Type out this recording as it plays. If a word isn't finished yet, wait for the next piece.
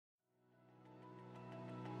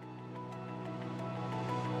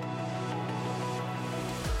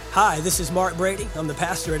Hi, this is Mark Brady. I'm the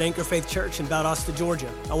pastor at Anchor Faith Church in Valdosta,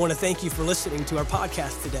 Georgia. I want to thank you for listening to our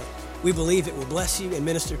podcast today. We believe it will bless you and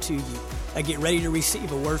minister to you. Now get ready to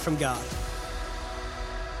receive a word from God.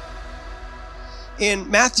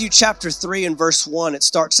 In Matthew chapter 3 and verse 1, it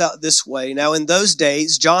starts out this way. Now in those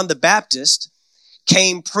days, John the Baptist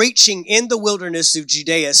came preaching in the wilderness of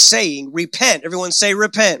Judea, saying, repent. Everyone say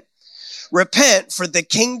repent. Repent, for the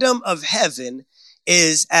kingdom of heaven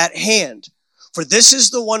is at hand. For this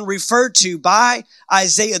is the one referred to by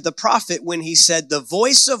Isaiah the prophet when he said, the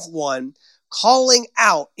voice of one calling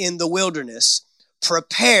out in the wilderness,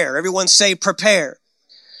 prepare. Everyone say prepare.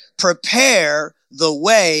 Prepare the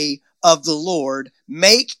way of the Lord.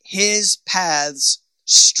 Make his paths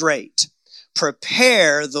straight.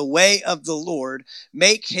 Prepare the way of the Lord.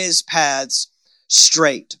 Make his paths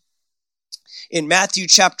straight. In Matthew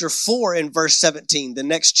chapter 4 and verse 17, the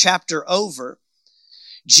next chapter over,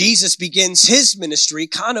 Jesus begins his ministry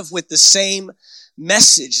kind of with the same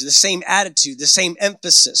message, the same attitude, the same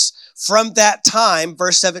emphasis. From that time,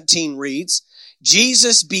 verse 17 reads,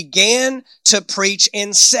 Jesus began to preach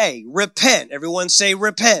and say, repent. Everyone say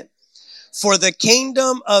repent. For the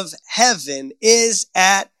kingdom of heaven is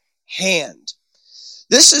at hand.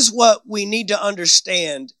 This is what we need to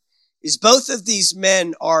understand is both of these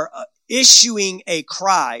men are issuing a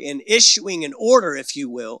cry and issuing an order, if you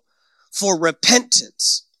will, for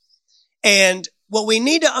repentance. And what we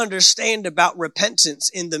need to understand about repentance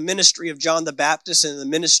in the ministry of John the Baptist and the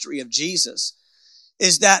ministry of Jesus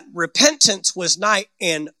is that repentance was not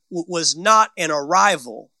an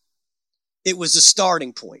arrival. It was a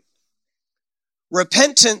starting point.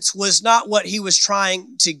 Repentance was not what he was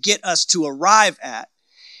trying to get us to arrive at.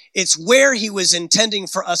 It's where he was intending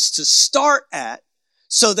for us to start at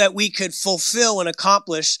so that we could fulfill and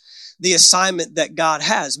accomplish the assignment that God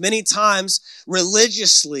has. Many times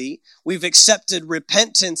religiously, we've accepted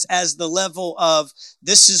repentance as the level of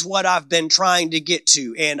this is what I've been trying to get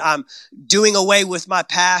to, and I'm doing away with my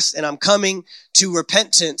past and I'm coming to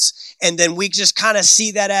repentance. And then we just kind of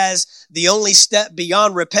see that as the only step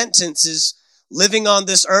beyond repentance is living on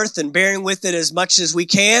this earth and bearing with it as much as we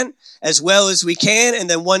can, as well as we can, and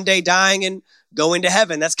then one day dying and going to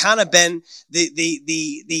heaven. That's kind of been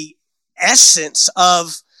the essence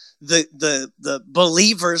of the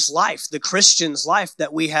believer's life, the Christian's life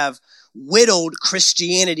that we have whittled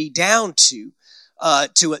Christianity down to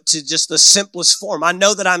just the simplest form. I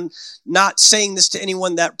know that I'm not saying this to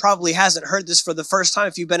anyone that probably hasn't heard this for the first time.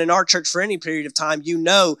 If you've been in our church for any period of time, you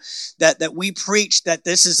know that we preach that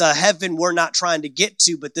this is a heaven we're not trying to get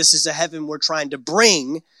to, but this is a heaven we're trying to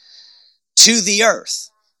bring to the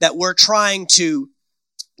earth, that we're trying to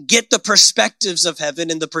get the perspectives of heaven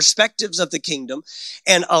and the perspectives of the kingdom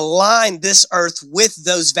and align this earth with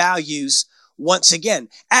those values once again,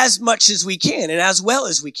 as much as we can and as well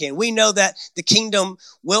as we can. We know that the kingdom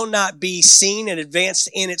will not be seen and advanced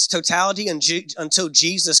in its totality until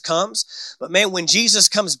Jesus comes. But man, when Jesus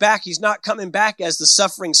comes back, he's not coming back as the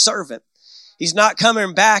suffering servant. He's not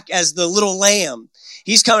coming back as the little lamb.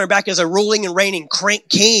 He's coming back as a ruling and reigning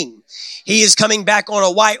king. He is coming back on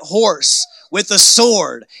a white horse with a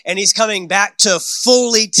sword, and he's coming back to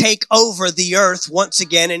fully take over the earth once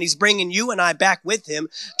again, and he's bringing you and I back with him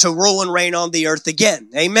to rule and reign on the earth again.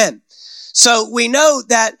 Amen. So we know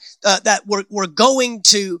that we're going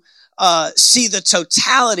to see the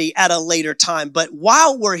totality at a later time, but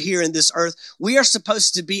while we're here in this earth, we are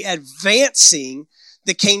supposed to be advancing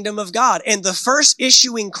the kingdom of God. And the first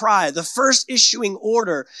issuing cry, the first issuing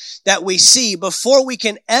order that we see before we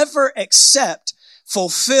can ever accept,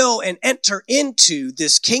 fulfill, and enter into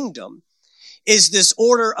this kingdom is this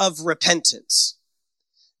order of repentance.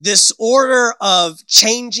 This order of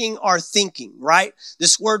changing our thinking, right?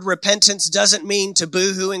 This word repentance doesn't mean to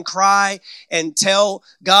boohoo and cry and tell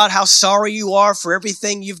God how sorry you are for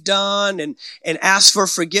everything you've done and ask for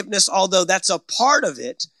forgiveness, although that's a part of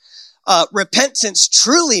it. Repentance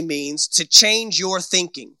truly means to change your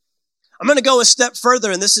thinking. I'm going to go a step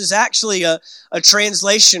further, and this is actually a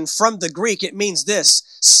translation from the Greek. It means this: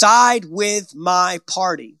 side with my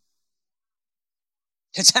party.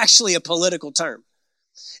 It's actually a political term.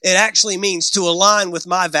 It actually means to align with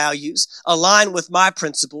my values, align with my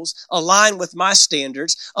principles, align with my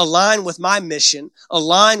standards, align with my mission,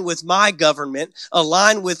 align with my government,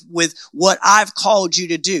 align with what I've called you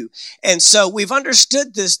to do. And so we've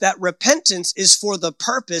understood this, that repentance is for the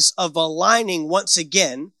purpose of aligning once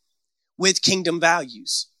again with kingdom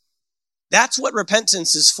values. That's what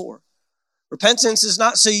repentance is for. Repentance is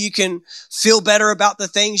not so you can feel better about the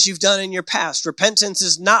things you've done in your past. Repentance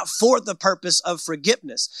is not for the purpose of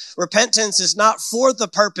forgiveness. Repentance is not for the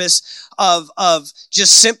purpose of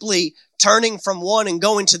just simply turning from one and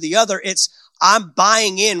going to the other. It's I'm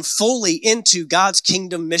buying in fully into God's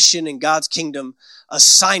kingdom mission and God's kingdom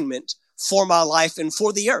assignment for my life and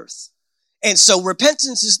for the earth. And so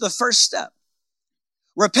repentance is the first step.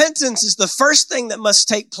 Repentance is the first thing that must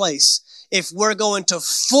take place if we're going to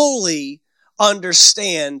fully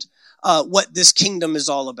understand what this kingdom is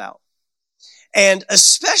all about. And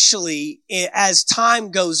especially as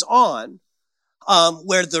time goes on,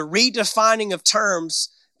 where the redefining of terms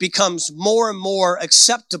becomes more and more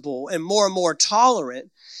acceptable and more tolerant,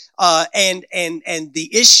 and the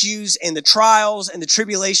issues and the trials and the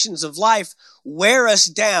tribulations of life wear us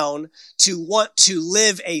down to want to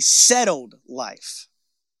live a settled life,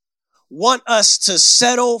 want us to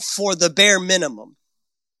settle for the bare minimum.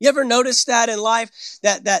 You ever notice that in life?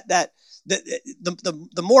 That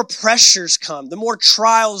the more pressures come, the more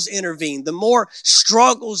trials intervene, the more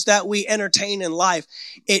struggles that we entertain in life,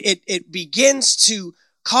 it begins to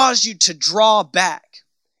cause you to draw back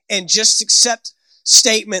and just accept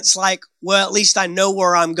statements like, well, at least I know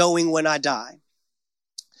where I'm going when I die.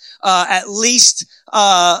 At least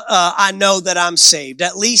I know that I'm saved.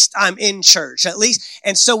 At least I'm in church. At least,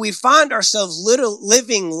 and so we find ourselves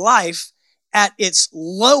living life at its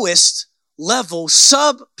lowest level,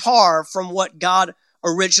 subpar from what God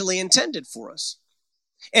originally intended for us.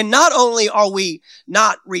 And not only are we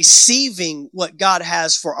not receiving what God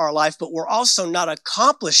has for our life, but we're also not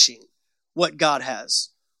accomplishing what God has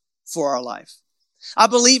for our life. I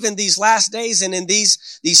believe in these last days and in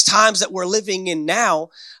these times that we're living in now,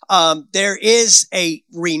 there is a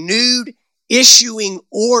renewed issuing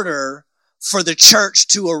order for the church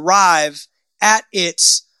to arrive at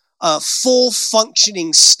its full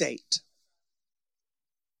functioning state,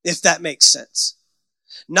 if that makes sense.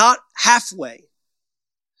 Not halfway,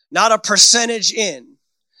 not a percentage in,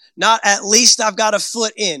 not at least I've got a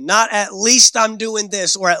foot in, not at least I'm doing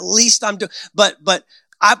this or at least I'm doing, but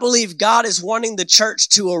I believe God is wanting the church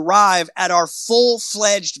to arrive at our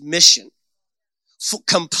full-fledged mission,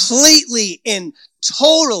 completely and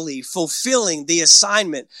totally fulfilling the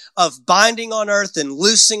assignment of binding on earth and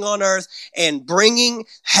loosing on earth and bringing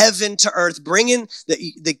heaven to earth, bringing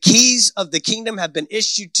the keys of the kingdom have been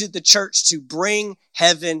issued to the church to bring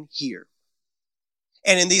heaven here.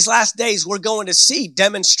 And in these last days, we're going to see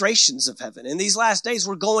demonstrations of heaven. In these last days,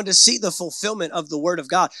 we're going to see the fulfillment of the word of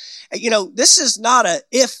God. You know, this is not a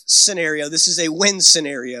if scenario. This is a when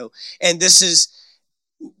scenario. And this is,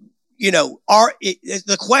 you know,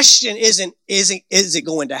 the question isn't, is it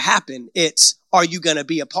going to happen? It's, are you going to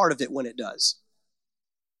be a part of it when it does?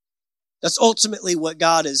 That's ultimately what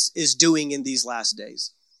God is doing in these last days.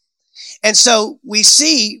 And so we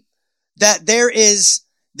see that there is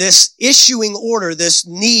this issuing order, this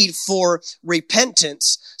need for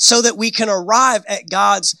repentance so that we can arrive at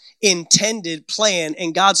God's intended plan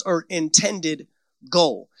and God's intended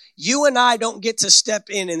goal. You and I don't get to step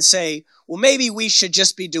in and say, well, maybe we should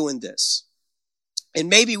just be doing this. And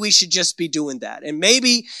maybe we should just be doing that. And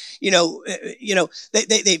maybe,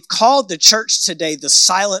 they've called the church today the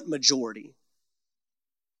silent majority.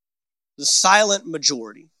 The silent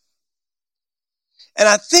majority. And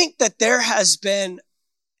I think that there has been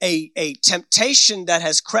a temptation that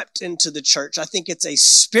has crept into the church. I think it's a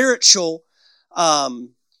spiritual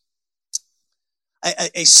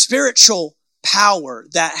power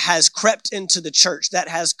that has crept into the church that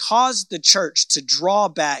has caused the church to draw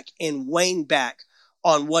back and wane back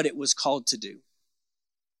on what it was called to do.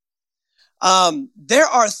 There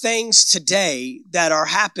are things today that are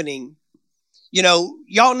happening. You know,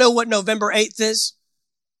 y'all know what November 8th is?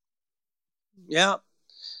 Yeah.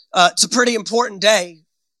 It's a pretty important day.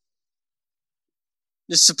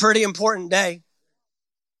 It's a pretty important day.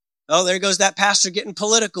 Oh, there goes that pastor getting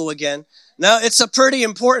political again. No, it's a pretty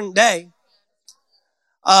important day.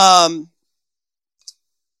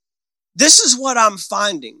 This is what I'm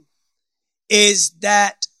finding is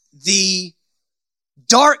that the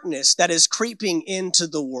darkness that is creeping into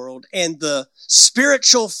the world and the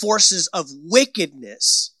spiritual forces of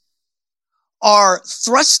wickedness are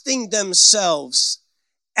thrusting themselves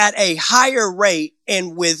at a higher rate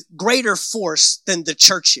and with greater force than the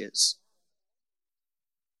church is.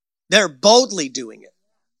 They're boldly doing it.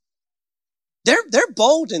 They're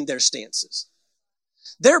bold in their stances.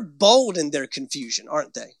 They're bold in their confusion,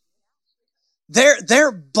 aren't they?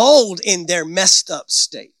 They're bold in their messed up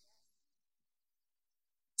state.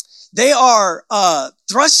 They are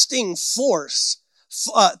thrusting forth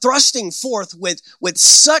with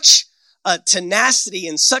such a tenacity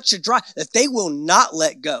and such a drive that they will not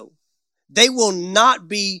let go. They will not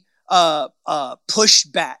be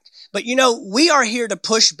pushed back. But you know, we are here to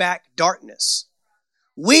push back darkness.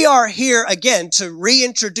 We are here again to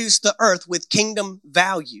reintroduce the earth with kingdom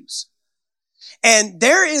values. And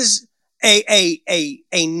there is a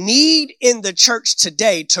need in the church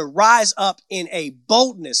today to rise up in a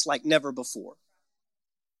boldness like never before.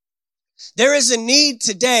 There is a need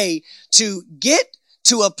today to get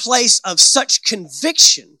to a place of such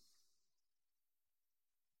conviction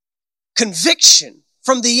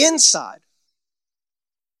from the inside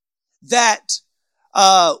that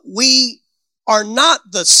we are not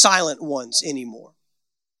the silent ones anymore.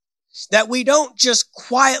 That we don't just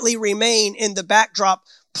quietly remain in the backdrop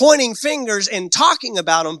pointing fingers and talking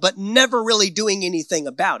about them, but never really doing anything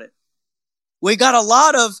about it. We got a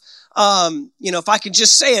lot of, if I could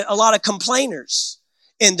just say it, a lot of complainers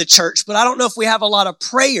in the church, but I don't know if we have a lot of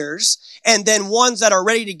prayers and then ones that are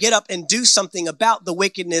ready to get up and do something about the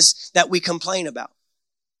wickedness that we complain about.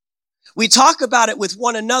 We talk about it with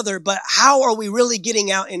one another, but how are we really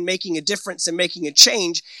getting out and making a difference and making a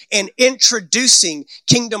change and introducing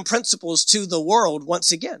kingdom principles to the world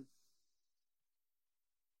once again?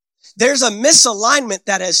 There's a misalignment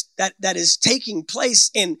that is taking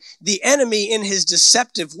place in the enemy in his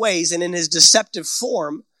deceptive ways and in his deceptive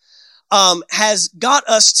form, has got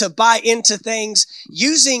us to buy into things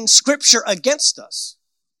using scripture against us.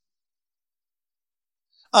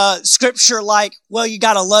 Scripture like, well, you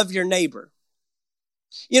got to love your neighbor.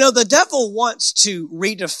 The devil wants to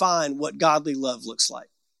redefine what godly love looks like.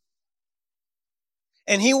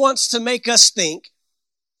 And he wants to make us think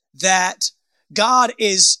that God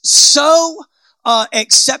is so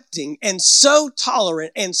accepting and so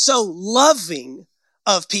tolerant and so loving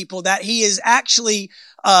of people that he is actually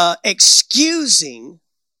excusing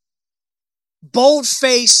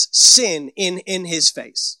bold-faced sin in his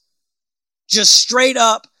face. Just straight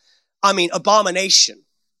up, abomination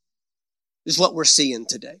is what we're seeing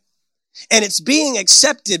today. And it's being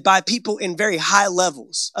accepted by people in very high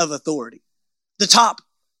levels of authority. The top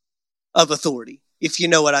of authority, if you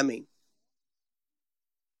know what I mean.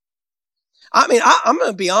 I'm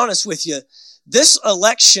going to be honest with you. This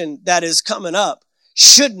election that is coming up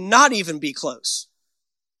should not even be close.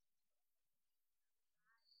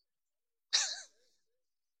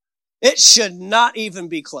 It should not even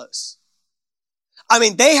be close.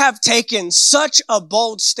 They have taken such a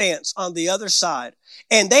bold stance on the other side.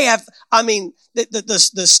 And they have,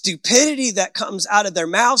 the stupidity that comes out of their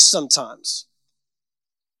mouths sometimes.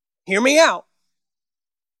 Hear me out.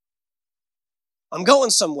 I'm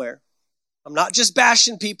going somewhere. I'm not just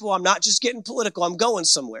bashing people. I'm not just getting political. I'm going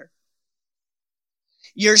somewhere.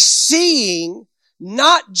 You're seeing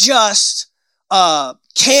not just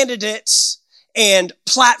candidates and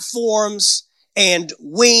platforms and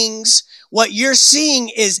wings. What you're seeing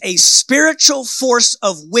is a spiritual force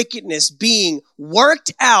of wickedness being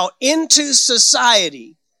worked out into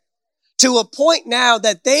society to a point now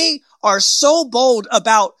that they are so bold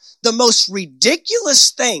about the most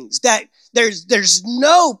ridiculous things that there's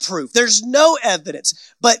no proof, there's no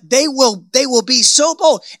evidence, but they will be so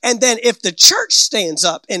bold. And then if the church stands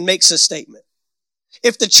up and makes a statement,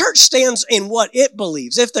 if the church stands in what it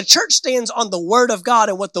believes, if the church stands on the word of God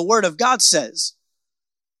and what the word of God says,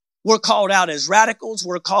 we're called out as radicals.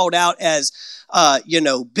 We're called out as,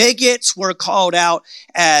 bigots. We're called out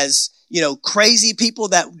as, crazy people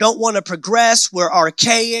that don't want to progress. We're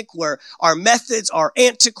archaic. Our methods are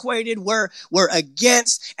antiquated. We're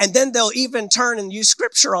against. And then they'll even turn and use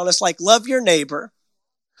scripture on us like love your neighbor.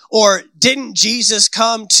 Or didn't Jesus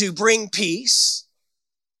come to bring peace?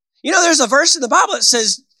 There's a verse in the Bible that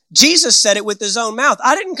says Jesus said it with his own mouth.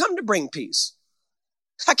 I didn't come to bring peace.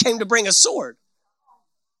 I came to bring a sword.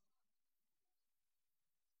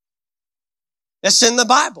 That's in the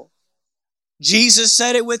Bible. Jesus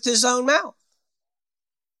said it with his own mouth.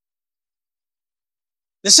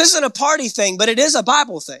 This isn't a party thing, but it is a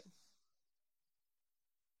Bible thing.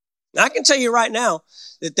 And I can tell you right now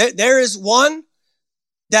that there is one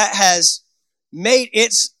that has made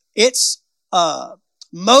its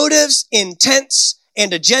motives, intents,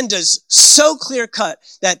 and agendas so clear cut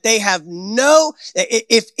that they have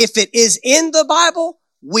if it is in the Bible,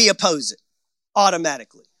 we oppose it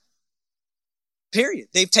automatically. Period.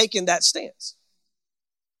 They've taken that stance.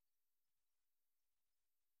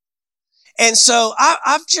 And so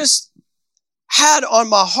I've just had on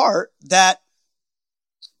my heart that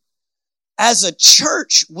as a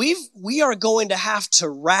church, we are going to have to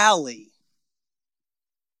rally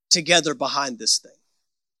together behind this thing.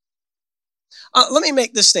 Let me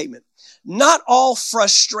make this statement. Not all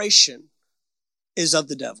frustration is of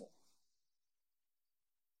the devil.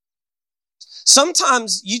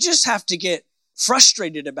 Sometimes you just have to get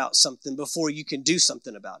frustrated about something before you can do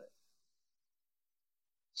something about it.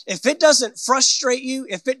 If it doesn't frustrate you,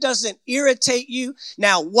 if it doesn't irritate you,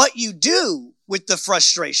 now what you do with the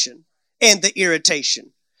frustration and the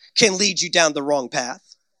irritation can lead you down the wrong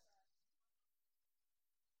path.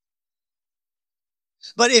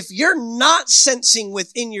 But if you're not sensing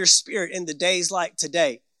within your spirit in the days like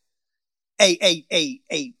today,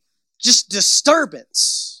 a just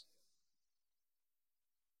disturbance,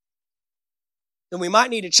 then we might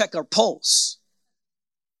need to check our pulse.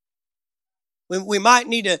 We might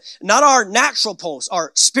need to, not our natural pulse,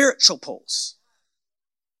 our spiritual pulse.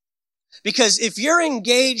 Because if you're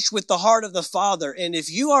engaged with the heart of the Father, and if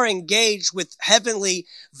you are engaged with heavenly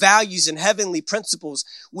values and heavenly principles,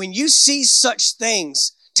 when you see such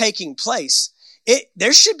things taking place,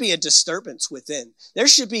 there should be a disturbance within. There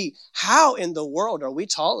should be, how in the world are we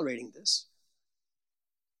tolerating this?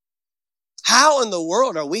 How in the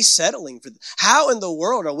world are we settling for this? How in the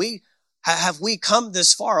world have we come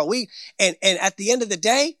this far? And at the end of the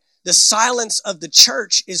day, the silence of the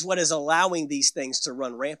church is what is allowing these things to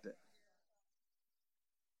run rampant.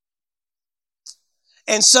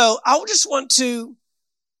 And so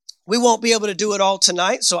we won't be able to do it all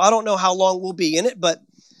tonight, so I don't know how long we'll be in it, but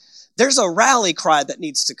there's a rally cry that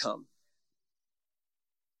needs to come.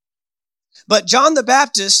 But John the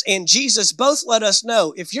Baptist and Jesus both let us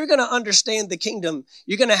know, if you're going to understand the kingdom,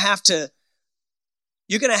 you're going to have to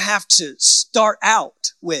start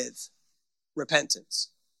out with repentance.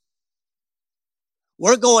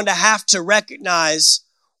 We're going to have to recognize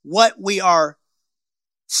what we are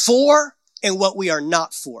for and what we are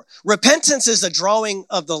not for. Repentance is a drawing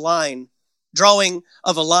of a line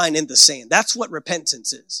in the sand. That's what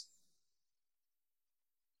repentance is.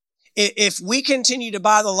 If we continue to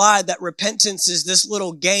buy the lie that repentance is this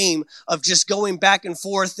little game of just going back and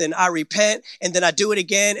forth, and I repent and then I do it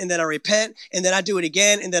again and then I repent and then I do it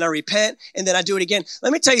again and then I repent and then I do it again.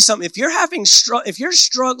 Let me tell you something. If you're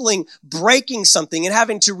struggling breaking something and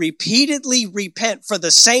having to repeatedly repent for the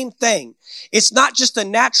same thing, it's not just a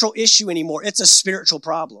natural issue anymore. It's a spiritual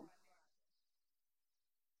problem.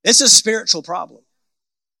 It's a spiritual problem.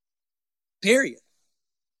 Period.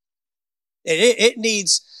 It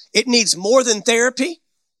needs more than therapy.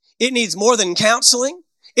 It needs more than counseling.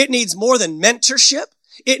 It needs more than mentorship.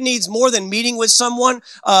 It needs more than meeting with someone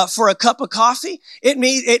for a cup of coffee. It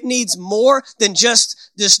needs more than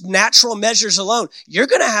just this natural measures alone. You're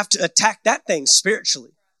going to have to attack that thing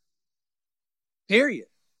spiritually. Period.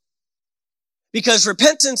 Because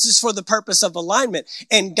repentance is for the purpose of alignment.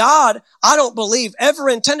 And God, I don't believe, ever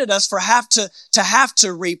intended us to have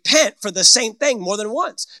to repent for the same thing more than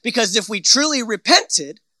once. Because if we truly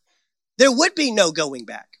repented, there would be no going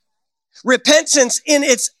back. Repentance in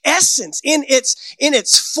its essence, in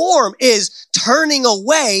its form, is turning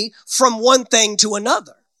away from one thing to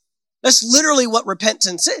another. That's literally what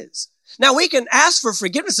repentance is. Now, we can ask for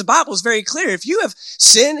forgiveness. The Bible is very clear. If you have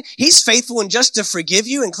sinned, He's faithful and just to forgive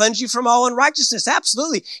you and cleanse you from all unrighteousness.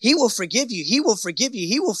 Absolutely. He will forgive you. He will forgive you.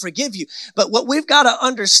 He will forgive you. But what we've got to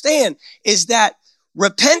understand is that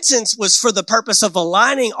repentance was for the purpose of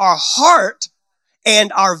aligning our heart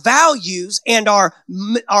and our values and our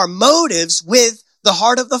motives with the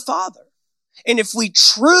heart of the Father. And if we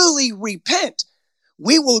truly repent,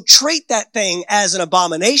 we will treat that thing as an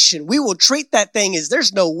abomination. We will treat that thing as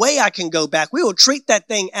there's no way I can go back. We will treat that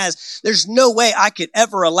thing as there's no way I could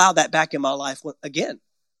ever allow that back in my life again.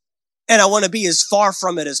 And I want to be as far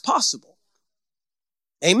from it as possible.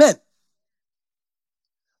 Amen.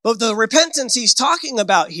 But the repentance he's talking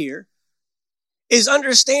about here is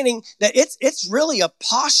understanding that it's really a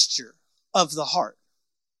posture of the heart.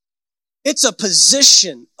 It's a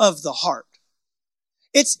position of the heart.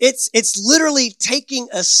 It's literally taking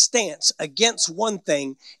a stance against one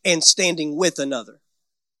thing and standing with another.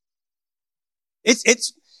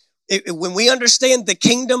 When we understand the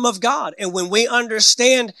kingdom of God, and when we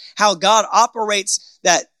understand how God operates,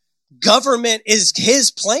 that government is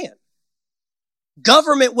His plan.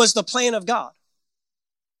 Government was the plan of God.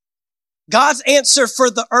 God's answer for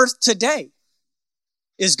the earth today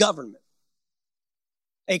is government.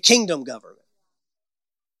 A kingdom government.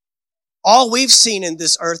 All we've seen in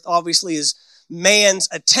this earth, obviously, is man's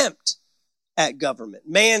attempt at government,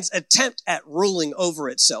 man's attempt at ruling over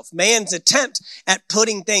itself, man's attempt at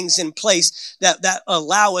putting things in place that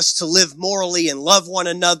allow us to live morally and love one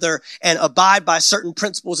another and abide by certain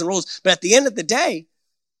principles and rules. But at the end of the day,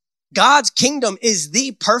 God's kingdom is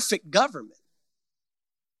the perfect government.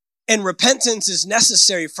 And repentance is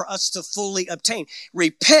necessary for us to fully obtain.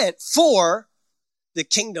 Repent, for the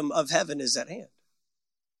kingdom of heaven is at hand.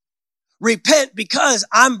 Repent because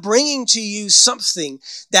I'm bringing to you something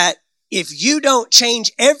that if you don't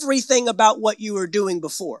change everything about what you were doing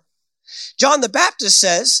before, John the Baptist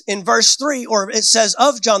says in verse 3, or it says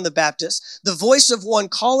of John the Baptist, the voice of one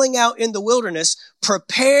calling out in the wilderness,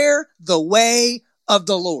 prepare the way of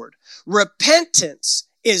the Lord. Repentance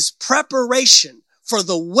is preparation for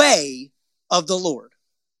the way of the Lord.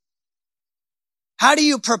 How do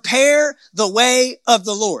you prepare the way of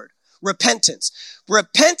the Lord? Repentance.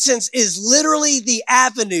 Repentance is literally the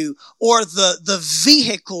avenue or the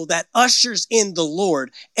vehicle that ushers in the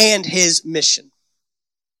Lord and his mission.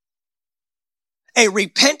 A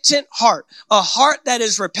repentant heart, a heart that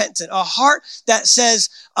is repentant, a heart that says,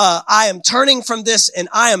 I am turning from this and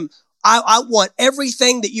I want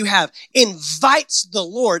everything that you have, invites the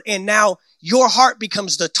Lord, and now your heart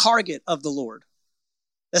becomes the target of the Lord.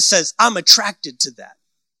 That says, I'm attracted to that.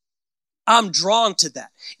 I'm drawn to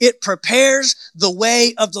that. It prepares the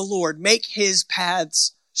way of the Lord. Make his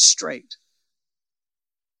paths straight.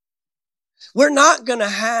 We're not going to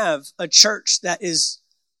have a church that is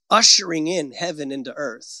ushering in heaven into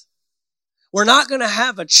earth. We're not going to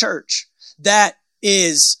have a church that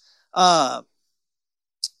is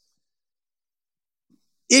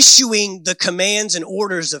issuing the commands and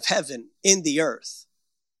orders of heaven in the earth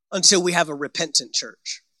until we have a repentant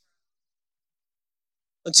church.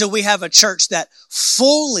 Until we have a church that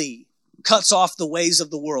fully cuts off the ways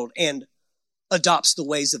of the world and adopts the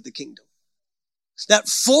ways of the kingdom. That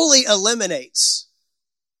fully eliminates.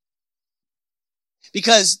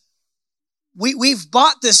 Because we've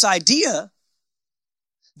bought this idea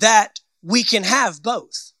that we can have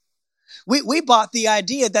both. We bought the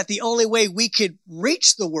idea that the only way we could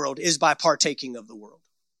reach the world is by partaking of the world.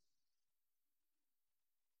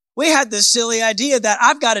 We had this silly idea that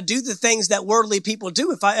I've got to do the things that worldly people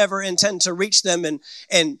do if I ever intend to reach them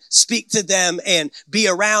and speak to them and be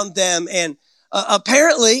around them. And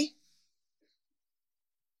apparently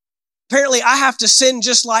I have to sin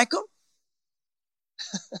just like them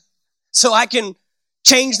so I can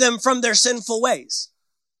change them from their sinful ways.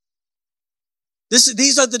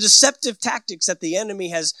 These are the deceptive tactics that the enemy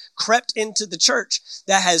has crept into the church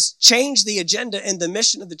that has changed the agenda and the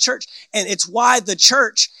mission of the church. And it's why the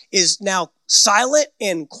church is now silent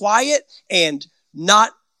and quiet and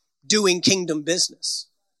not doing kingdom business.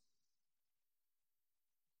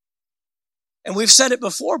 And we've said it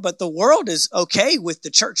before, but the world is okay with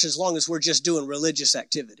the church as long as we're just doing religious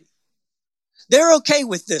activity. They're okay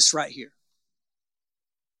with this right here.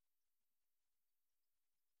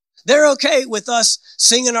 They're okay with us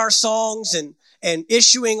singing our songs and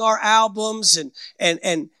issuing our albums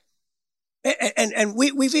and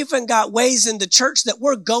we've even got ways in the church that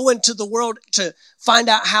we're going to the world to find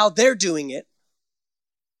out how they're doing it.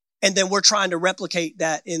 And then we're trying to replicate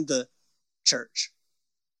that in the church.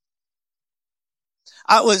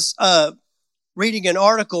 I was reading an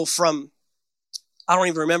article from, I don't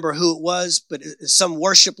even remember who it was, but it's some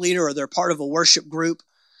worship leader or they're part of a worship group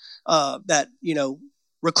that,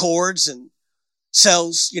 records and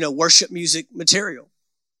sells, worship music material.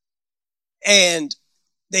 And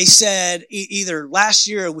they said either last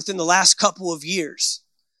year or within the last couple of years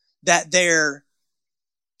that their,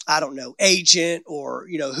 agent or,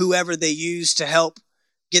 whoever they use to help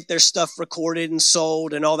get their stuff recorded and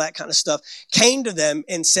sold and all that kind of stuff came to them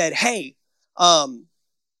and said, hey,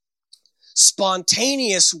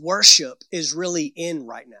 spontaneous worship is really in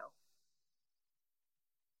right now.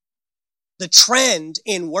 The trend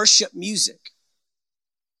in worship music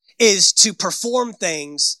is to perform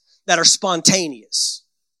things that are spontaneous.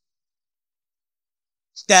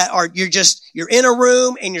 That are, you're in a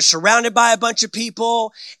room and you're surrounded by a bunch of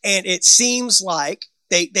people and it seems like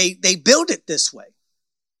they build it this way.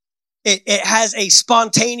 It has a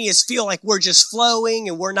spontaneous feel like we're just flowing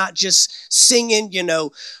and we're not just singing,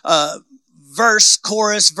 verse,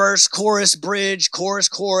 chorus, bridge, chorus,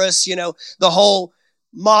 the whole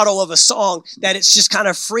model of a song, that it's just kind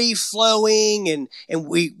of free flowing and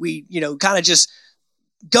we kind of just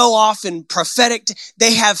go off in prophetic.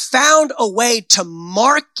 They have found a way to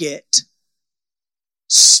market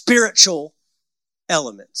spiritual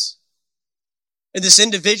elements. And this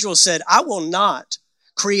individual said, I will not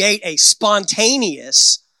create a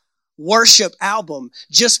spontaneous worship album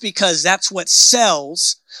just because that's what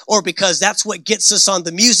sells or because that's what gets us on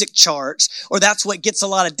the music charts or that's what gets a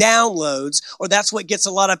lot of downloads or that's what gets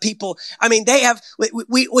a lot of people. I mean,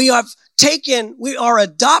 we are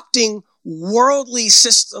adopting worldly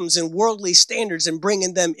systems and worldly standards and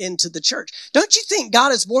bringing them into the church. Don't you think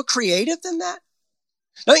God is more creative than that?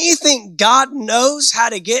 Don't you think God knows how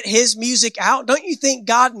to get his music out? Don't you think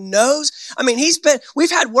God knows? I mean,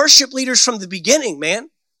 we've had worship leaders from the beginning, man.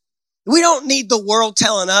 We don't need the world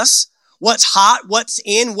telling us what's hot, what's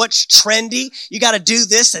in, what's trendy. You got to do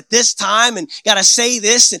this at this time and got to say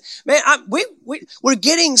this. And man, we're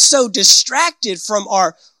getting so distracted from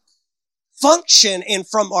our function and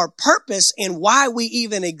from our purpose and why we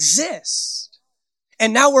even exist.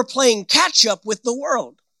 And now we're playing catch up with the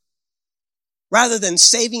world rather than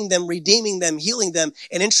saving them, redeeming them, healing them,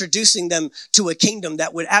 and introducing them to a kingdom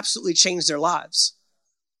that would absolutely change their lives.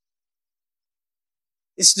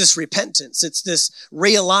 It's this repentance. It's this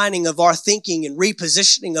realigning of our thinking and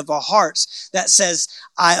repositioning of our hearts that says,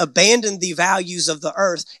 I abandon the values of the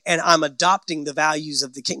earth and I'm adopting the values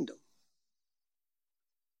of the kingdom.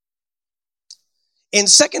 In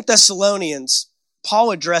 2 Thessalonians,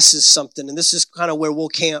 Paul addresses something, and this is kind of where we'll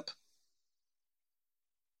camp.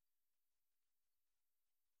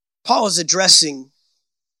 Paul is addressing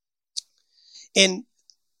in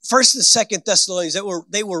 1st and 2nd Thessalonians,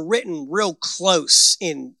 they were written real close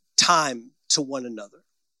in time to one another.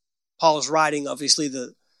 Paul is writing, obviously,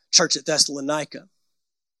 the church at Thessalonica.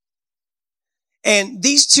 And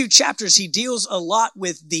these two chapters, he deals a lot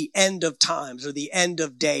with the end of times or the end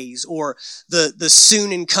of days or the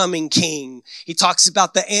soon and coming king. He talks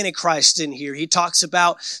about the Antichrist in here. He talks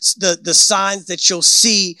about the signs that you'll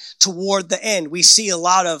see toward the end. We see a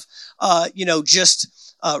lot of,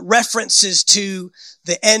 references to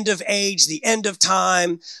the end of age, the end of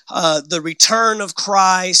time, the return of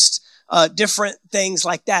Christ, different things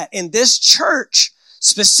like that. And this church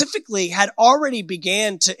specifically had already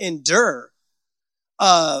began to endure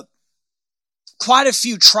quite a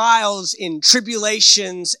few trials and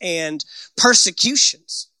tribulations and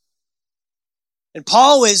persecutions. And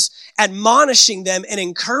Paul is admonishing them and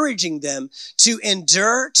encouraging them to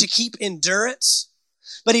endure, to keep endurance.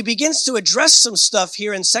 But he begins to address some stuff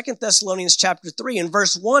here in 2 Thessalonians chapter 3. In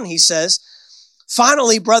verse 1, he says,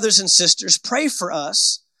 finally, brothers and sisters, pray for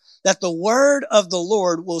us that the word of the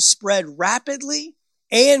Lord will spread rapidly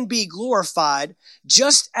and be glorified,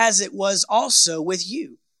 just as it was also with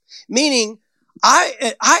you. Meaning,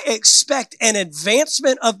 I expect an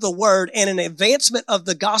advancement of the word and an advancement of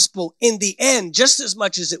the gospel in the end, just as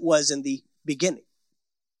much as it was in the beginning.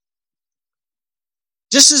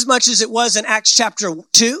 Just as much as it was in Acts chapter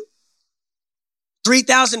 2.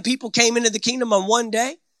 3,000 people came into the kingdom on one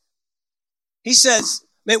day. He says,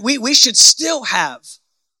 man, we should still have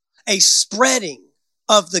a spreading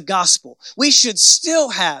of the gospel. We should still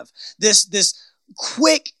have this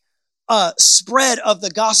quick spread of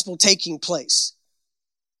the gospel taking place.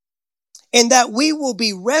 And that we will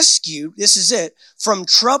be rescued, this is it, from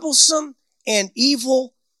troublesome and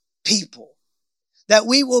evil people. That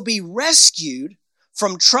we will be rescued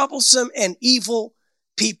from troublesome and evil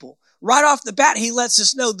people. Right off the bat, he lets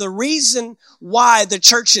us know the reason why the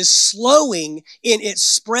church is slowing in its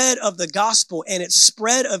spread of the gospel and its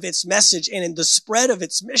spread of its message and in the spread of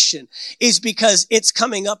its mission is because it's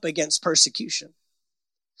coming up against persecution.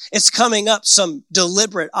 It's coming up some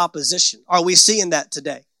deliberate opposition. Are we seeing that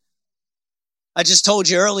today? I just told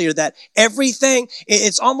you earlier that everything,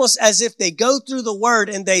 it's almost as if they go through the word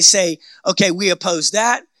and they say, okay, we oppose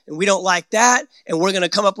that. And we don't like that, and we're going to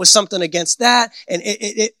come up with something against that. And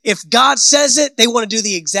if God says it, they want to do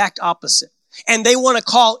the exact opposite. And they want to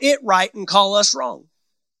call it right and call us wrong.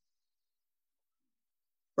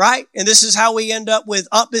 Right? And this is how we end up with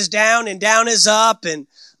up is down and down is up and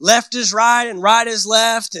left is right and right is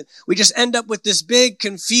left. And we just end up with this big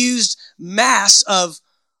confused mass of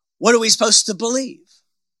what are we supposed to believe?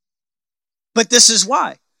 But this is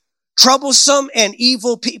why. Troublesome and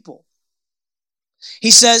evil people.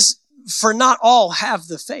 He says, for not all have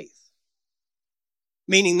the faith.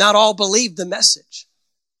 Meaning not all believe the message.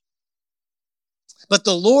 But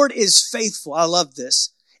the Lord is faithful. I love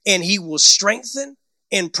this. And he will strengthen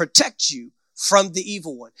and protect you from the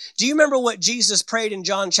evil one. Do you remember what Jesus prayed in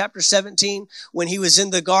John chapter 17 when he was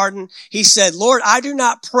in the garden? He said, Lord, I do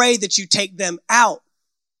not pray that you take them out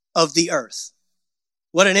of the earth.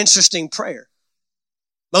 What an interesting prayer.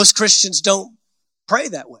 Most Christians don't pray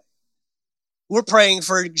that way. We're praying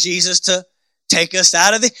for Jesus to take us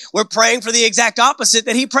out of we're praying for the exact opposite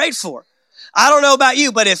that he prayed for. I don't know about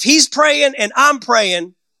you, but if he's praying and I'm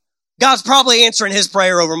praying, God's probably answering his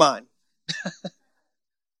prayer over mine.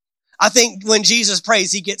 I think when Jesus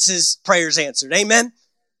prays, he gets his prayers answered. Amen.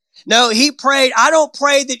 No, he prayed, I don't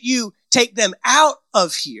pray that you take them out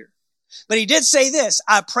of here, but he did say this,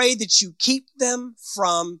 I pray that you keep them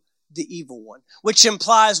from the evil one, which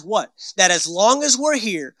implies what? That as long as we're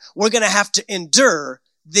here, we're going to have to endure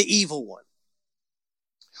the evil one.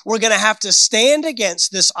 We're going to have to stand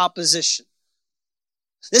against this opposition.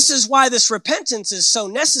 This is why this repentance is so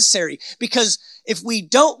necessary, because if we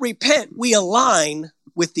don't repent, we align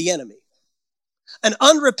with the enemy. An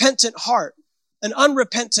unrepentant heart, an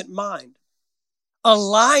unrepentant mind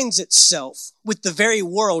aligns itself with the very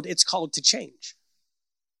world it's called to change.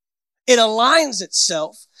 It aligns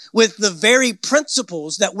itself with the very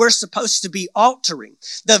principles that we're supposed to be altering,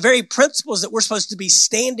 the very principles that we're supposed to be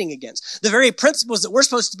standing against, the very principles that we're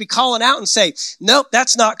supposed to be calling out and say, nope,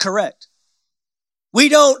 that's not correct. We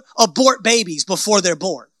don't abort babies before they're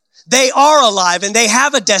born. They are alive and they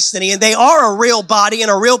have a destiny and they are a real body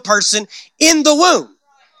and a real person in the womb.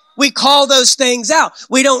 We call those things out.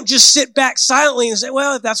 We don't just sit back silently and say,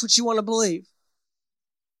 well, if that's what you want to believe.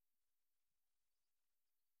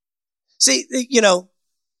 See,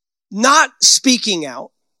 not speaking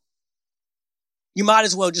out, you might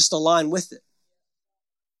as well just align with it.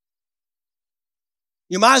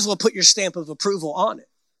 You might as well put your stamp of approval on it.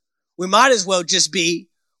 We might as well just be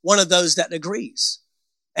one of those that agrees.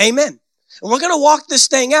 Amen. And we're going to walk this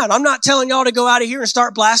thing out. I'm not telling y'all to go out of here and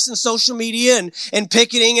start blasting social media and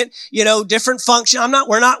picketing it, different function.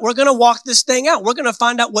 We're going to walk this thing out. We're going to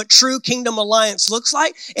find out what true kingdom alliance looks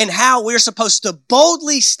like and how we're supposed to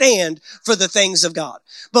boldly stand for the things of God.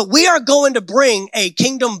 But we are going to bring a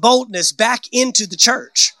kingdom boldness back into the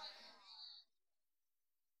church.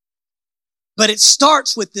 But it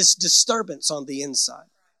starts with this disturbance on the inside.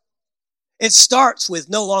 It starts with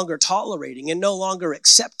no longer tolerating and no longer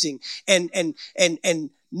accepting and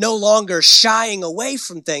no longer shying away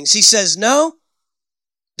from things. He says, no,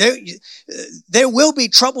 there will be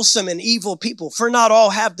troublesome and evil people, for not all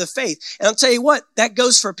have the faith. And I'll tell you what, that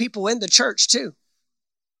goes for people in the church too.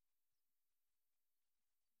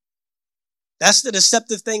 That's the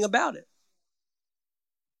deceptive thing about it.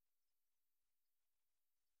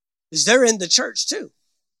 Is they're in the church too.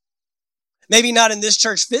 Maybe not in this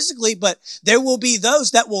church physically, but there will be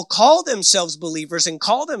those that will call themselves believers and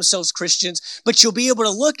call themselves Christians, but you'll be able to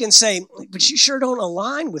look and say, but you sure don't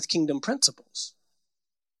align with kingdom principles.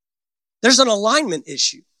 There's an alignment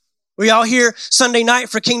issue. Were y'all here Sunday night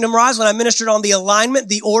for Kingdom Rise when I ministered on the alignment,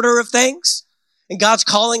 the order of things? And God's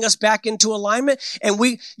calling us back into alignment. And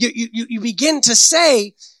you begin to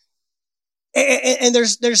say, and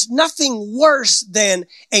there's nothing worse than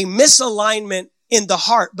a misalignment in the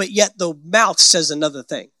heart, but yet the mouth says another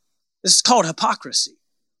thing. This is called hypocrisy.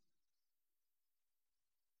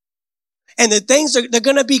 And the things they're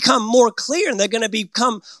going to become more clear and they're going to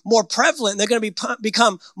become more prevalent. And they're going to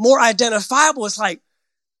become more identifiable. It's like,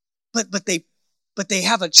 but they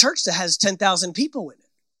have a church that has 10,000 people in it.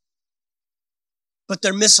 But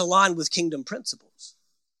they're misaligned with kingdom principles.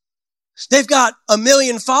 They've got 1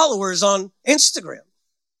 million followers on Instagram,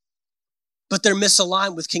 but they're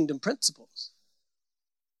misaligned with kingdom principles.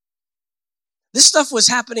 This stuff was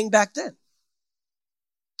happening back then.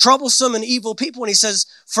 Troublesome and evil people. And he says,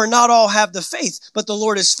 for not all have the faith, but the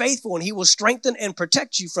Lord is faithful and he will strengthen and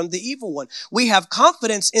protect you from the evil one. We have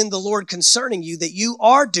confidence in the Lord concerning you that you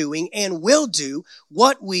are doing and will do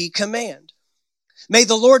what we command. May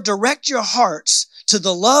the Lord direct your hearts to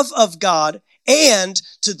the love of God and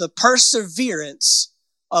to the perseverance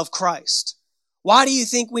of Christ. Why do you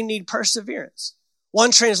think we need perseverance?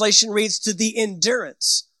 One translation reads, to the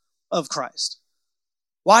endurance of Christ.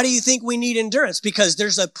 Why do you think we need endurance? Because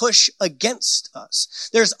there's a push against us.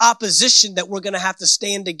 There's opposition that we're going to have to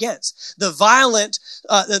stand against. The violent,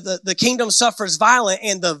 the kingdom suffers violent,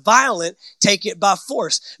 and the violent take it by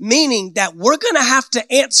force. Meaning that we're going to have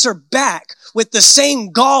to answer back with the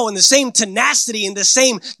same gall and the same tenacity and the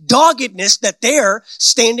same doggedness that they're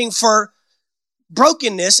standing for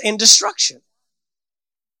brokenness and destruction.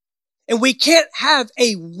 And we can't have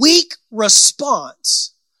a weak response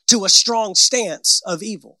to a strong stance of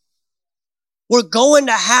evil. We're going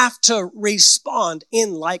to have to respond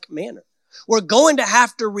in like manner. We're going to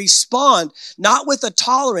have to respond not with a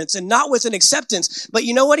tolerance and not with an acceptance. But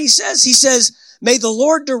you know what he says? He says, may the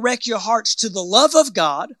Lord direct your hearts to the love of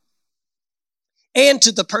God and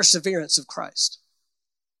to the perseverance of Christ.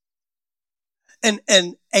 And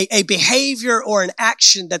a behavior or an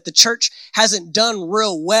action that the church hasn't done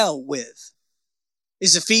real well with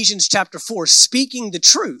is Ephesians chapter 4, speaking the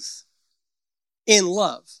truth in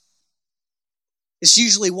love. It's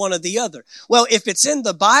usually one or the other. Well, if it's in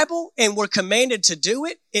the Bible and we're commanded to do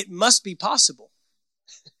it, it must be possible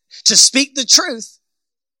to speak the truth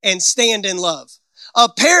and stand in love.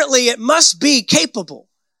 Apparently, it must be capable.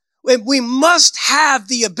 We must have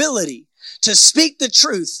the ability to speak the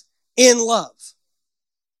truth in love.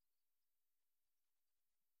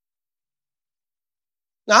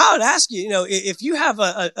 Now, I would ask you, if you have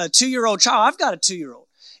a 2-year-old child, I've got a 2-year-old.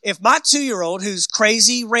 If my 2-year-old, who's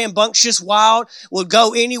crazy, rambunctious, wild, will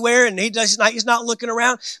go anywhere and he's not looking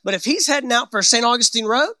around, but if he's heading out for St. Augustine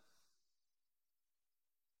Road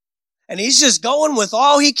and he's just going with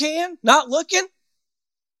all he can, not looking.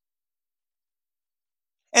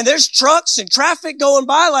 And there's trucks and traffic going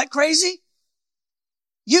by like crazy.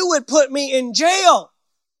 You would put me in jail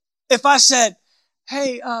if I said,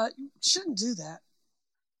 hey, you shouldn't do that.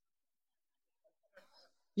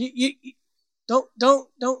 You don't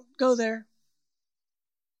go there.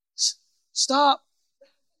 Stop.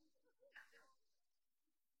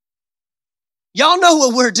 Y'all know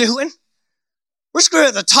what we're doing. We're screwing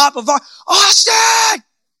at the top of our, Austin!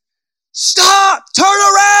 Stop! Turn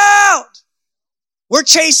around! We're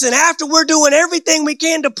chasing after. We're doing everything we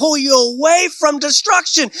can to pull you away from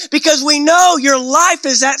destruction because we know your life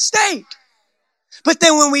is at stake. But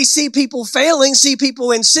then when we see people failing, see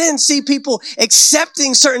people in sin, see people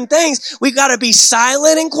accepting certain things, we've got to be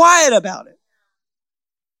silent and quiet about it.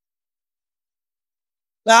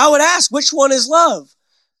 Now, I would ask, which one is love?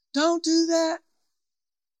 Don't do that.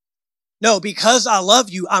 No, because I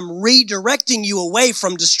love you, I'm redirecting you away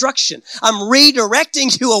from destruction. I'm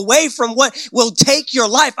redirecting you away from what will take your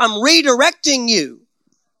life. I'm redirecting you.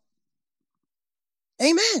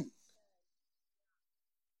 Amen.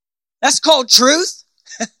 That's called truth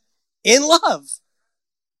in love.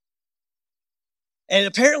 And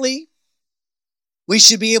apparently, we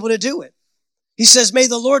should be able to do it. He says, may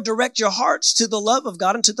the Lord direct your hearts to the love of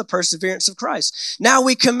God and to the perseverance of Christ. Now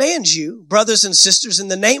we command you, brothers and sisters, in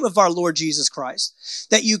the name of our Lord Jesus Christ,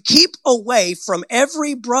 that you keep away from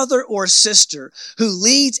every brother or sister who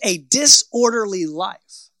leads a disorderly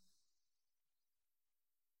life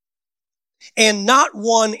and not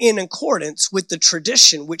one in accordance with the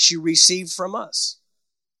tradition which you received from us.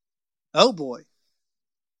 Oh boy.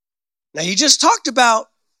 Now he just talked about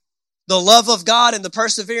the love of God and the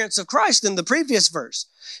perseverance of Christ in the previous verse.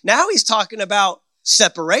 Now he's talking about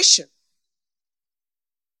separation.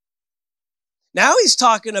 Now he's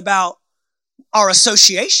talking about our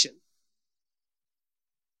association.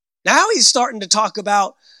 Now he's starting to talk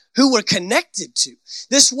about who we're connected to.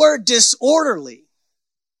 This word disorderly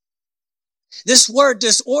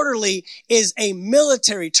is a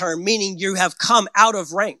military term, meaning you have come out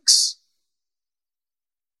of ranks.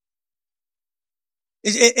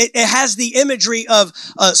 It has the imagery of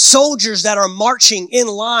soldiers that are marching in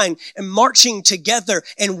line and marching together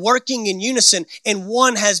and working in unison. And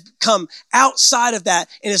one has come outside of that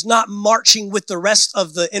and is not marching with the rest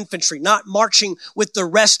of the infantry, not marching with the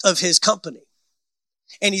rest of his company.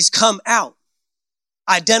 And he's come out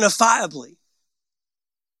identifiably.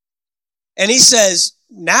 And he says,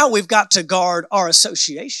 now we've got to guard our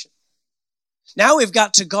association. Now we've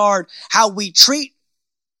got to guard how we treat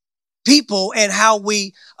people and how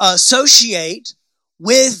we associate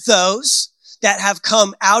with those that have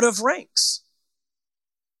come out of ranks.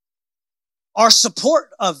 Our support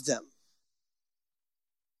of them.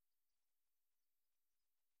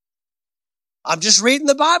 I'm just reading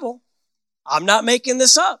the Bible. I'm not making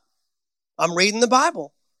this up. I'm reading the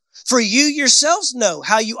Bible. For you yourselves know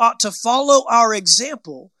how you ought to follow our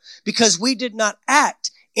example, because we did not act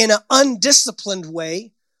in an undisciplined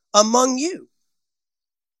way among you.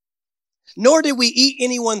 Nor did we eat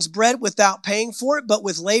anyone's bread without paying for it, but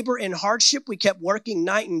with labor and hardship we kept working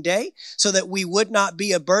night and day so that we would not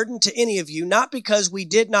be a burden to any of you, not because we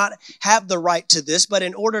did not have the right to this, but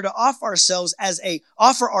in order to offer ourselves as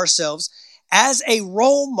a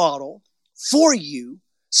role model for you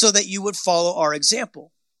so that you would follow our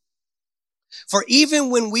example. For even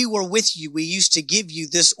when we were with you, we used to give you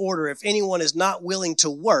this order: if anyone is not willing to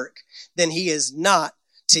work, then he is not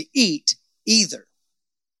to eat either.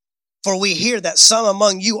 For we hear that some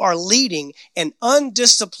among you are leading an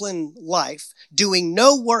undisciplined life, doing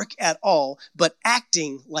no work at all, but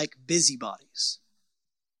acting like busybodies.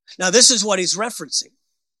 Now, this is what he's referencing.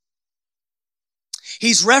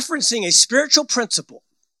 He's referencing a spiritual principle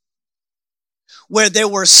where there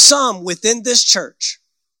were some within this church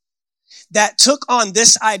that took on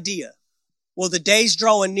this idea. Well, the day's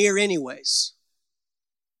drawing near anyways.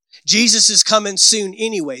 Jesus is coming soon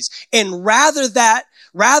anyways. And rather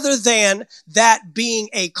than that being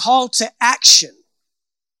a call to action,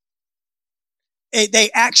 they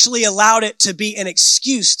actually allowed it to be an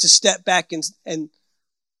excuse to step back and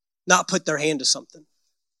not put their hand to something.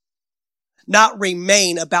 Not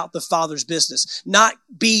remain about the Father's business. Not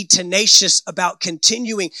be tenacious about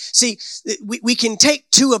continuing. See, we can take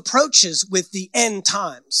two approaches with the end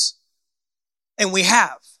times. And we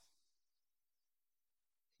have.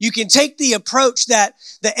 You can take the approach that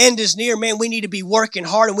the end is near. Man, we need to be working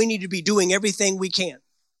hard and we need to be doing everything we can.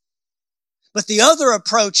 But the other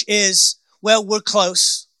approach is, well, we're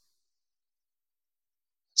close.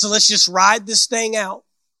 So let's just ride this thing out.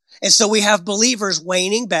 And so we have believers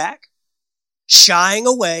waning back, shying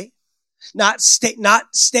away, not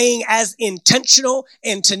staying as intentional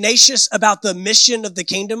and tenacious about the mission of the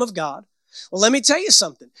kingdom of God. Well, let me tell you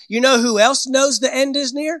something. You know who else knows the end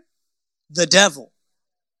is near? The devil.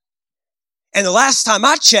 And the last time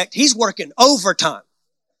I checked, he's working overtime.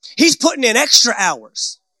 He's putting in extra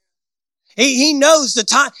hours. He knows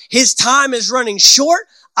his time is running short.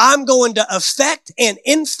 I'm going to affect and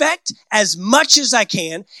infect as much as I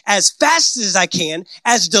can, as fast as I can,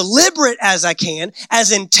 as deliberate as I can,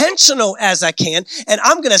 as intentional as I can. And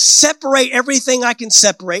I'm going to separate everything I can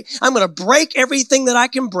separate. I'm going to break everything that I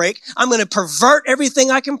can break. I'm going to pervert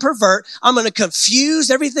everything I can pervert. I'm going to confuse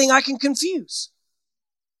everything I can confuse.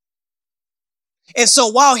 And so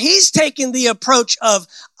while he's taking the approach of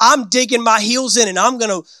I'm digging my heels in and I'm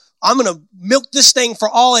going to milk this thing for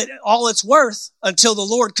all it's worth until the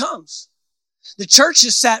Lord comes. The church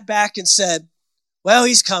has sat back and said, well,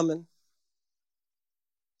 he's coming.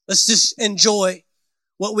 Let's just enjoy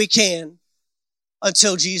what we can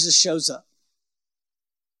until Jesus shows up.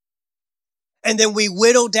 And then we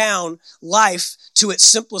whittle down life to its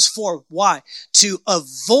simplest form. Why? To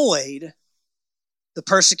avoid the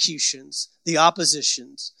persecutions, the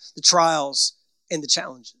oppositions, the trials, and the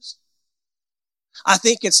challenges. I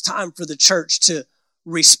think it's time for the church to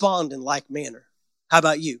respond in like manner. How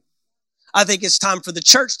about you? I think it's time for the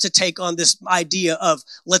church to take on this idea of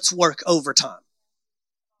let's work overtime.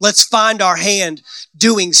 Let's find our hand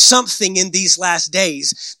doing something in these last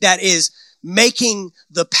days that is making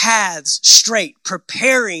the paths straight,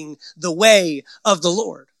 preparing the way of the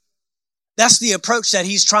Lord. That's the approach that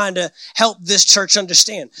he's trying to help this church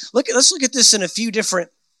understand. Let's look at this in a few different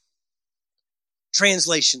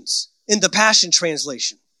translations. In the Passion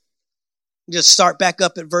Translation, just start back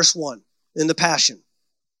up at verse 1 in the Passion.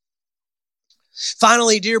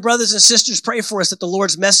 Finally, dear brothers and sisters, pray for us that the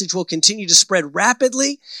Lord's message will continue to spread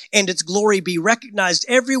rapidly and its glory be recognized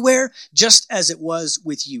everywhere, just as it was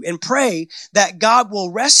with you. And pray that God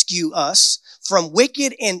will rescue us from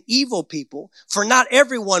wicked and evil people, for not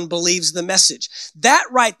everyone believes the message. That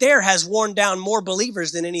right there has worn down more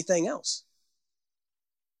believers than anything else.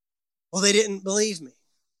 Well, they didn't believe me.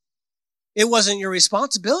 It wasn't your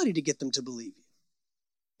responsibility to get them to believe you.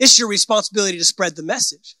 It's your responsibility to spread the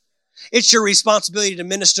message. It's your responsibility to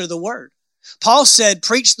minister the word. Paul said,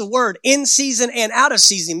 preach the word in season and out of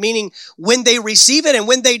season, meaning when they receive it and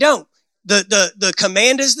when they don't. The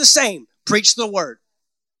command is the same. Preach the word.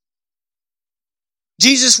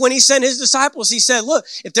 Jesus, when he sent his disciples, he said, look,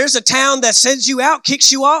 if there's a town that sends you out,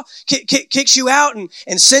 kicks you out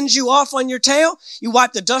and sends you off on your tail, you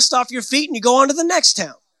wipe the dust off your feet and you go on to the next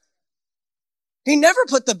town. He never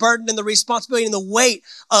put the burden and the responsibility and the weight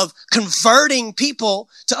of converting people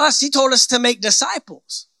to us. He told us to make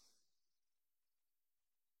disciples.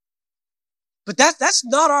 But that's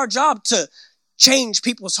not our job to change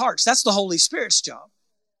people's hearts. That's the Holy Spirit's job.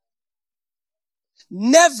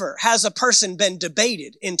 Never has a person been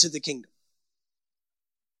debated into the kingdom.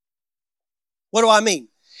 What do I mean?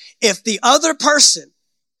 If the other person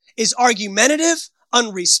is argumentative,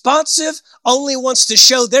 unresponsive, only wants to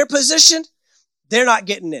show their position, they're not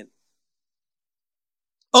getting in.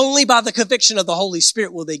 Only by the conviction of the Holy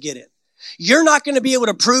Spirit will they get in. You're not going to be able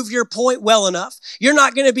to prove your point well enough. You're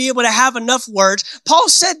not going to be able to have enough words. Paul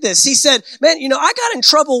said this. He said, man, I got in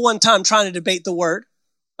trouble one time trying to debate the word.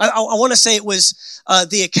 I want to say it was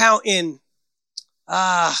the account in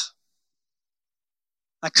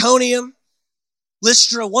Iconium,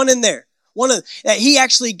 Lystra, one in there. He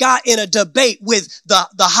actually got in a debate with the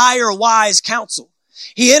higher wise council.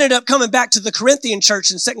 He ended up coming back to the Corinthian church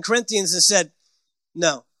in 2 Corinthians and said,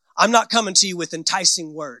 no, I'm not coming to you with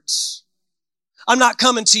enticing words. I'm not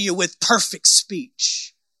coming to you with perfect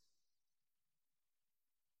speech.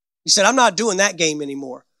 He said, I'm not doing that game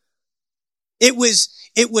anymore. It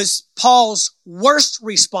was Paul's worst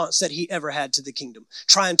response that he ever had to the kingdom,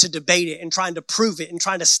 trying to debate it and trying to prove it and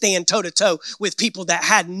trying to stand toe to toe with people that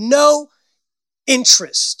had no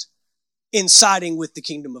interest in siding with the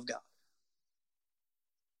kingdom of God.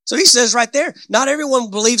 So he says right there, not everyone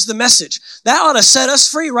believes the message. That ought to set us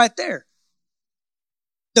free right there.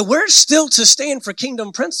 That we're still to stand for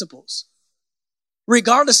kingdom principles,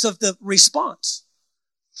 regardless of the response.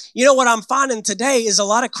 You know what I'm finding today is a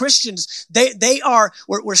lot of Christians,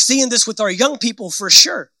 we're seeing this with our young people for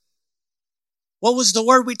sure. What was the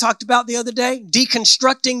word we talked about the other day?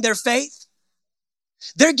 Deconstructing their faith.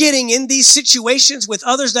 They're getting in these situations with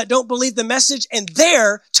others that don't believe the message and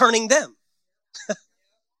they're turning them.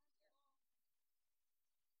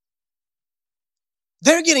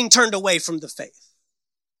 They're getting turned away from the faith.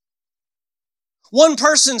 One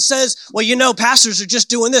person says, well, pastors are just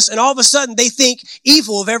doing this. And all of a sudden they think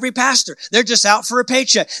evil of every pastor. They're just out for a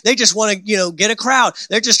paycheck. They just want to, get a crowd.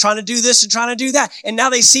 They're just trying to do this and trying to do that. And now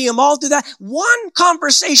they see them all do that. One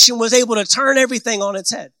conversation was able to turn everything on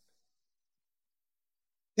its head.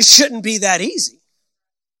 It shouldn't be that easy.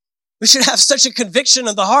 We should have such a conviction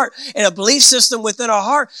of the heart and a belief system within our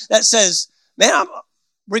heart that says, man,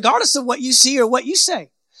 regardless of what you see or what you say,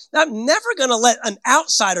 I'm never going to let an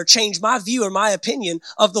outsider change my view or my opinion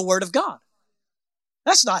of the Word of God.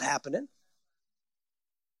 That's not happening.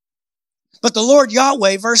 But the Lord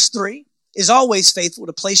Yahweh, verse 3, is always faithful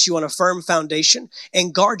to place you on a firm foundation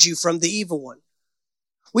and guard you from the evil one.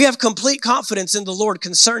 We have complete confidence in the Lord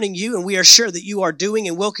concerning you, and we are sure that you are doing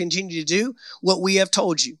and will continue to do what we have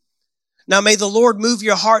told you. Now may the Lord move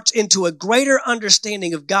your hearts into a greater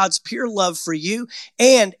understanding of God's pure love for you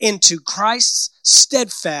and into Christ's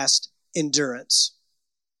steadfast endurance.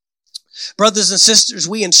 Brothers and sisters,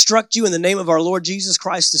 we instruct you in the name of our Lord Jesus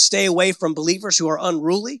Christ to stay away from believers who are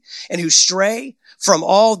unruly and who stray from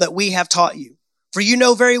all that we have taught you. For you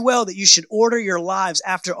know very well that you should order your lives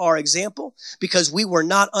after our example, because we were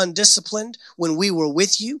not undisciplined when we were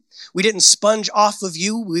with you. We didn't sponge off of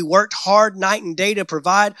you. We worked hard night and day to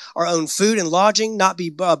provide our own food and lodging, not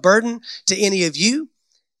be a burden to any of you.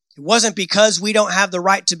 It wasn't because we don't have the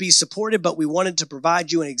right to be supported, but we wanted to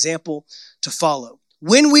provide you an example to follow.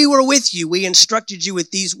 When we were with you, we instructed you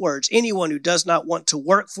with these words: anyone who does not want to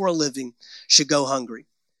work for a living should go hungry.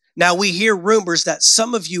 Now we hear rumors that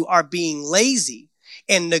some of you are being lazy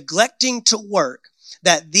and neglecting to work,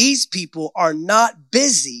 that these people are not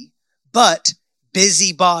busy, but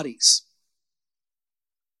busybodies.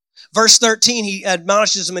 Verse 13, he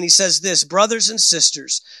admonishes them and he says this: brothers and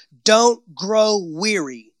sisters, don't grow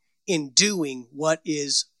weary in doing what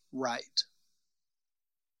is right.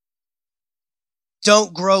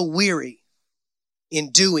 Don't grow weary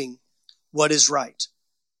in doing what is right.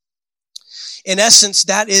 In essence,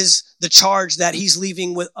 that is the charge that he's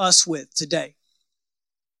leaving with us with today.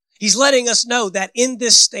 He's letting us know that in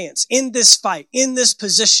this stance, in this fight, in this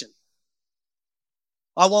position,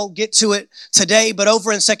 I won't get to it today, but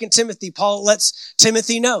over in 2 Timothy, Paul lets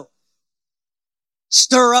Timothy know.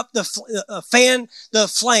 Stir up fan the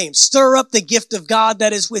flame. Stir up the gift of God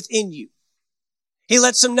that is within you. He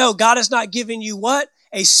lets him know God has not given you what?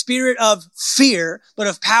 A spirit of fear, but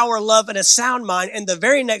of power, love, and a sound mind. And the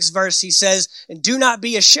very next verse he says, and do not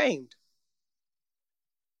be ashamed.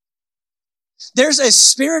 There's a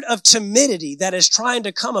spirit of timidity that is trying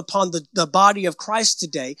to come upon the body of Christ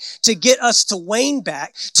today to get us to wane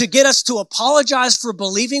back, to get us to apologize for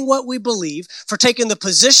believing what we believe, for taking the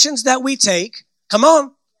positions that we take. Come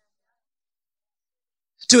on.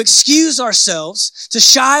 To excuse ourselves, to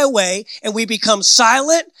shy away, and we become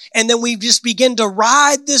silent, and then we just begin to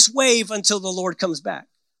ride this wave until the Lord comes back.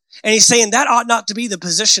 And he's saying that ought not to be the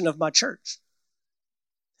position of my church.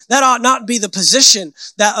 That ought not be the position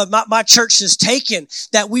that my church has taken,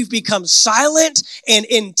 that we've become silent and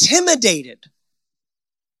intimidated.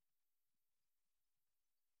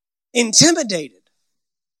 Intimidated.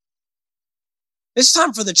 It's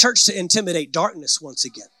time for the church to intimidate darkness once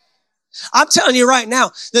again. I'm telling you right now,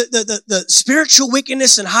 the spiritual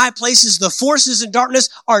wickedness in high places, the forces in darkness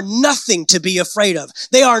are nothing to be afraid of.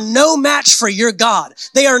 They are no match for your God.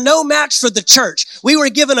 They are no match for the church. We were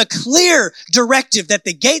given a clear directive that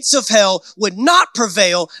the gates of hell would not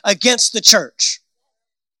prevail against the church.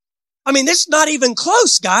 I mean, it's not even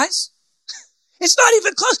close, guys. It's not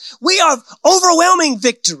even close. We have overwhelming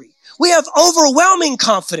victory. We have overwhelming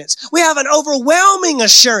confidence. We have an overwhelming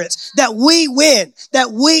assurance that we win,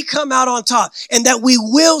 that we come out on top, and that we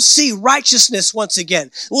will see righteousness once again.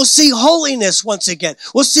 We'll see holiness once again.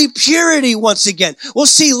 We'll see purity once again. We'll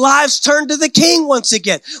see lives turned to the King once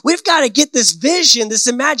again. We've got to get this vision, this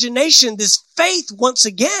imagination, this faith once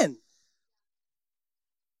again.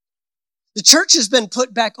 The church has been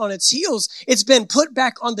put back on its heels. It's been put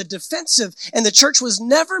back on the defensive, and the church was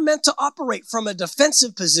never meant to operate from a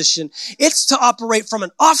defensive position. It's to operate from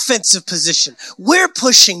an offensive position. We're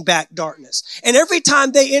pushing back darkness. And every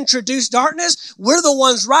time they introduce darkness, we're the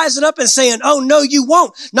ones rising up and saying, oh, no, you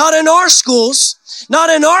won't. Not in our schools, not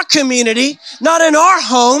in our community, not in our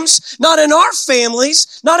homes, not in our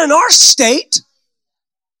families, not in our state.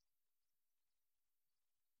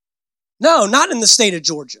 No, not in the state of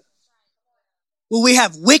Georgia. Well, we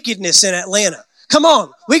have wickedness in Atlanta. Come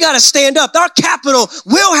on, we got to stand up. Our capital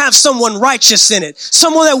will have someone righteous in it.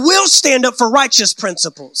 Someone that will stand up for righteous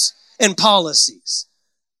principles and policies.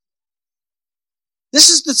 This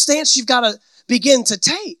is the stance you've got to begin to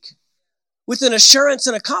take with an assurance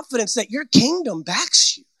and a confidence that your kingdom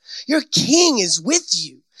backs you. Your king is with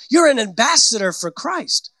you. You're an ambassador for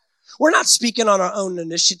Christ. We're not speaking on our own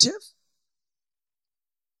initiative.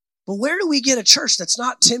 But where do we get a church that's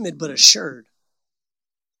not timid but assured?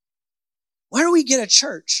 Where do we get a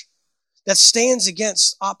church that stands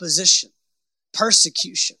against opposition,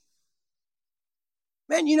 persecution?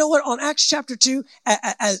 Man, you know what? On Acts chapter 2,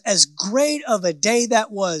 as great of a day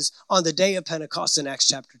that was on the day of Pentecost in Acts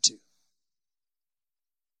chapter 2.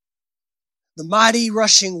 The mighty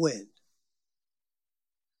rushing wind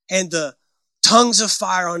and the tongues of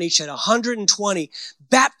fire on each head, 120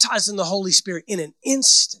 baptized in the Holy Spirit in an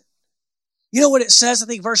instant. You know what it says? I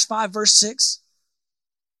think verse 5, verse 6.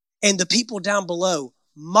 And the people down below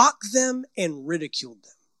mocked them and ridiculed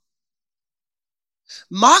them.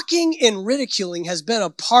 Mocking and ridiculing has been a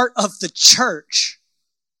part of the church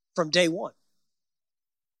from day one.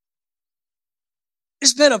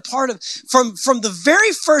 It's been a part of, from the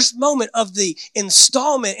very first moment of the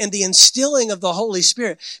installment and the instilling of the Holy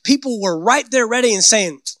Spirit, people were right there ready and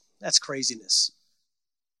saying, that's craziness.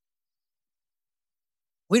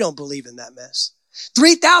 We don't believe in that mess.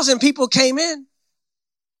 3,000 people came in,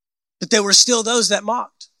 but there were still those that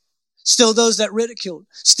mocked, still those that ridiculed,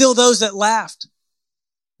 still those that laughed.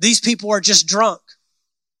 These people are just drunk.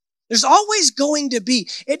 There's always going to be,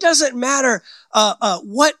 it doesn't matter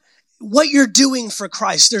what you're doing for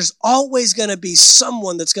Christ. There's always going to be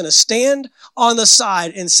someone that's going to stand on the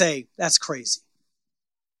side and say, that's crazy.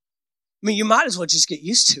 I mean, you might as well just get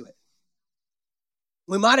used to it.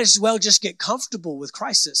 We might as well just get comfortable with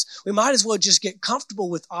crisis. We might as well just get comfortable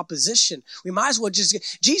with opposition. We might as well just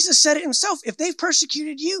Jesus said it himself. If they've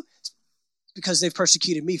persecuted you, it's because they've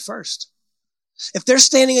persecuted me first. If they're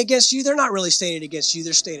standing against you, they're not really standing against you.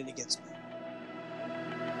 They're standing against me.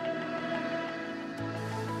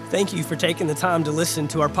 Thank you for taking the time to listen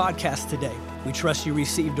to our podcast today. We trust you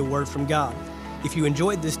received a word from God. If you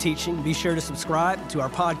enjoyed this teaching, be sure to subscribe to our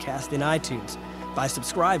podcast in iTunes. By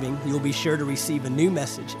subscribing, you'll be sure to receive a new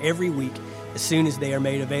message every week as soon as they are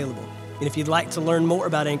made available. And if you'd like to learn more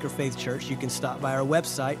about Anchor Faith Church, you can stop by our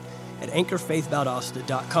website at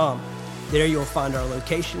anchorfaithvaldosta.com. There you'll find our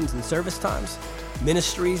locations and service times,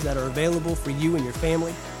 ministries that are available for you and your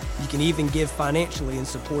family. You can even give financially in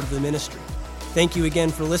support of the ministry. Thank you again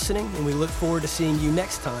for listening, and we look forward to seeing you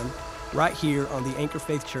next time right here on the Anchor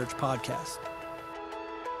Faith Church podcast.